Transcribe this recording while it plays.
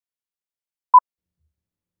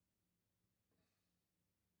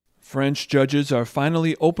French judges are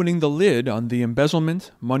finally opening the lid on the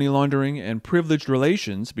embezzlement, money laundering, and privileged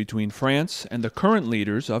relations between France and the current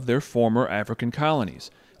leaders of their former African colonies.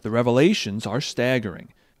 The revelations are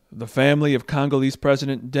staggering. The family of Congolese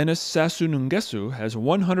President Denis Sassou-Nguesso has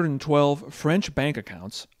 112 French bank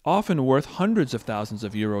accounts, often worth hundreds of thousands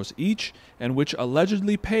of euros each, and which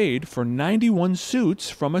allegedly paid for 91 suits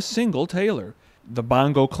from a single tailor. The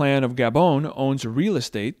Bongo clan of Gabon owns real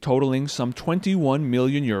estate totaling some 21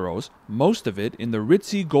 million euros, most of it in the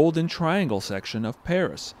ritzy Golden Triangle section of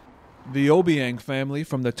Paris. The Obiang family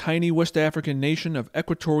from the tiny West African nation of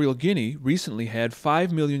Equatorial Guinea recently had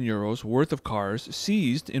 5 million euros worth of cars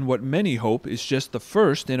seized in what many hope is just the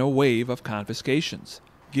first in a wave of confiscations.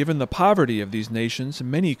 Given the poverty of these nations,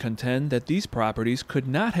 many contend that these properties could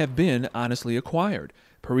not have been honestly acquired.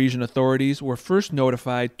 Parisian authorities were first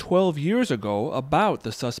notified 12 years ago about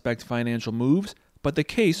the suspect financial moves, but the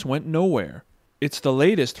case went nowhere. It's the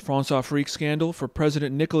latest Franceafrique scandal for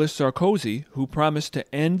President Nicolas Sarkozy, who promised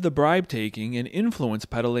to end the bribe-taking and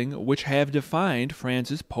influence-peddling which have defined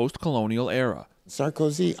France's post-colonial era.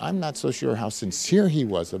 Sarkozy, I'm not so sure how sincere he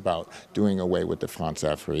was about doing away with the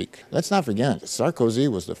Franceafrique. Let's not forget,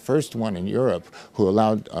 Sarkozy was the first one in Europe who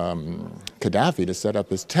allowed Gaddafi to set up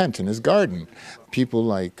his tent in his garden. People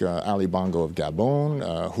like Ali Bongo of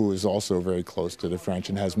Gabon, who is also very close to the French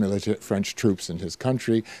and has French troops in his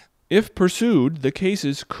country. If pursued, the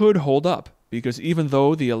cases could hold up, because even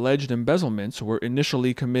though the alleged embezzlements were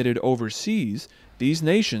initially committed overseas, these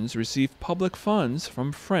nations received public funds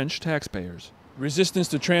from French taxpayers. Resistance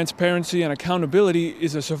to transparency and accountability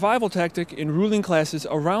is a survival tactic in ruling classes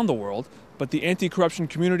around the world, but the anti-corruption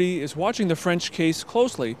community is watching the French case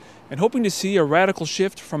closely and hoping to see a radical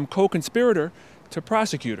shift from co-conspirator to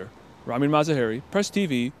prosecutor. Ramin Mazaheri, Press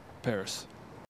TV, Paris.